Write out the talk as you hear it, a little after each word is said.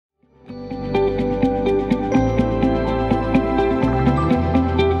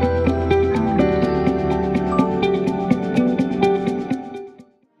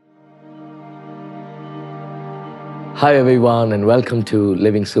Hi everyone, and welcome to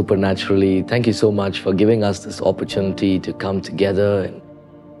Living Supernaturally. Thank you so much for giving us this opportunity to come together and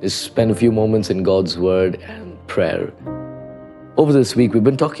just spend a few moments in God's Word and prayer. Over this week, we've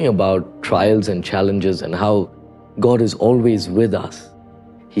been talking about trials and challenges and how God is always with us.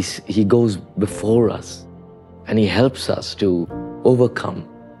 He goes before us and He helps us to overcome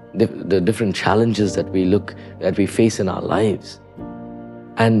the different challenges that we face in our lives.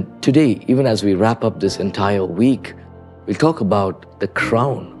 And today, even as we wrap up this entire week, we'll talk about the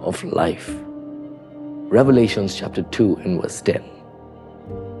crown of life. Revelations chapter 2 and verse 10.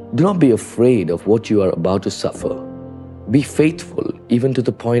 Do not be afraid of what you are about to suffer. Be faithful even to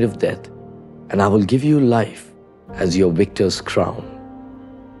the point of death, and I will give you life as your victor's crown.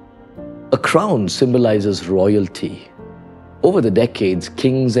 A crown symbolizes royalty. Over the decades,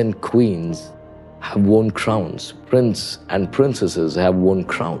 kings and queens have worn crowns. Prince and princesses have worn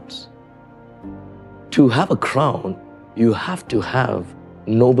crowns. To have a crown, you have to have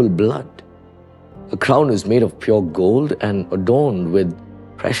noble blood. A crown is made of pure gold and adorned with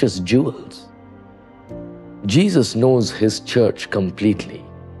precious jewels. Jesus knows His church completely.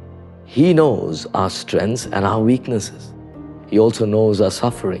 He knows our strengths and our weaknesses. He also knows our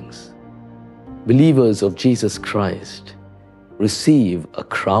sufferings. Believers of Jesus Christ receive a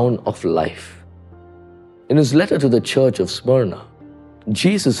crown of life. In His letter to the church of Smyrna,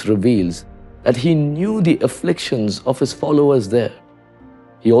 Jesus reveals that He knew the afflictions of His followers there.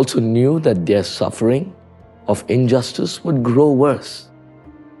 He also knew that their suffering of injustice would grow worse.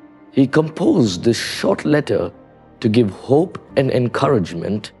 He composed this short letter to give hope and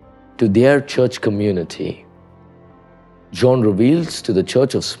encouragement to their church community. John reveals to the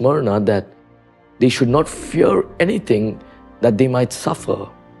church of Smyrna that they should not fear anything that they might suffer.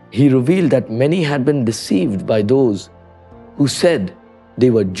 He revealed that many had been deceived by those who said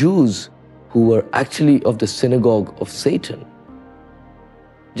they were Jews who were actually of the synagogue of Satan.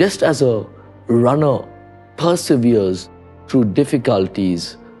 Just as a runner perseveres through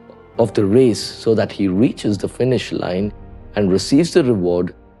difficulties of the race so that he reaches the finish line and receives the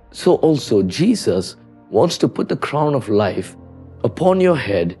reward, so also Jesus wants to put the crown of life upon your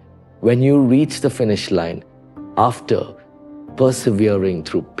head when you reach the finish line after persevering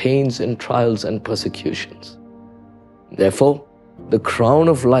through pains and trials and persecutions. Therefore, the crown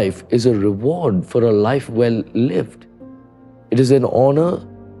of life is a reward for a life well lived. It is an honor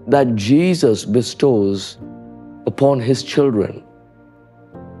that Jesus bestows upon His children.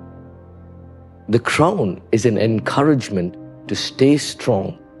 The crown is an encouragement to stay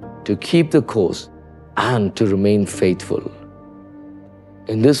strong, to keep the course, and to remain faithful.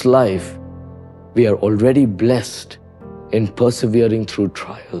 In this life, we are already blessed in persevering through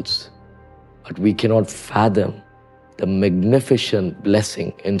trials, but we cannot fathom the magnificent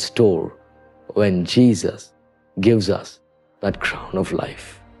blessing in store when Jesus gives us that crown of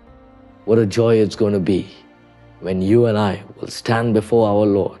life. What a joy it's going to be when you and I will stand before our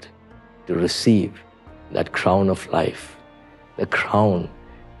Lord to receive that crown of life, the crown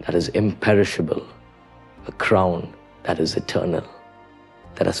that is imperishable, a crown that is eternal.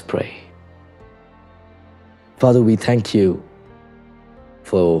 Let us pray. Father, we thank You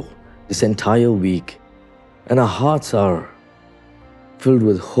for this entire week, and our hearts are filled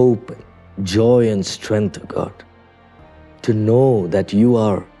with hope, joy, and strength, God, to know that You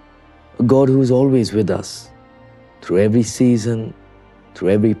are a God who is always with us through every season, through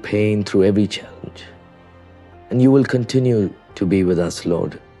every pain, through every challenge. And You will continue to be with us,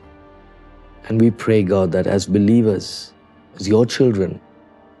 Lord. And we pray, God, that as believers, as Your children,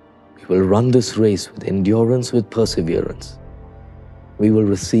 we will run this race with endurance, with perseverance. We will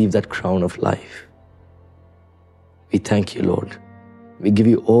receive that crown of life. We thank You, Lord. We give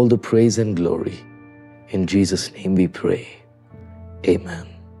You all the praise and glory. In Jesus' name we pray. Amen.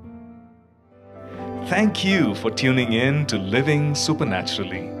 Thank you for tuning in to Living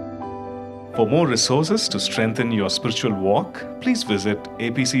Supernaturally. For more resources to strengthen your spiritual walk, please visit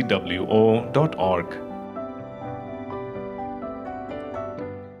apcwo.org.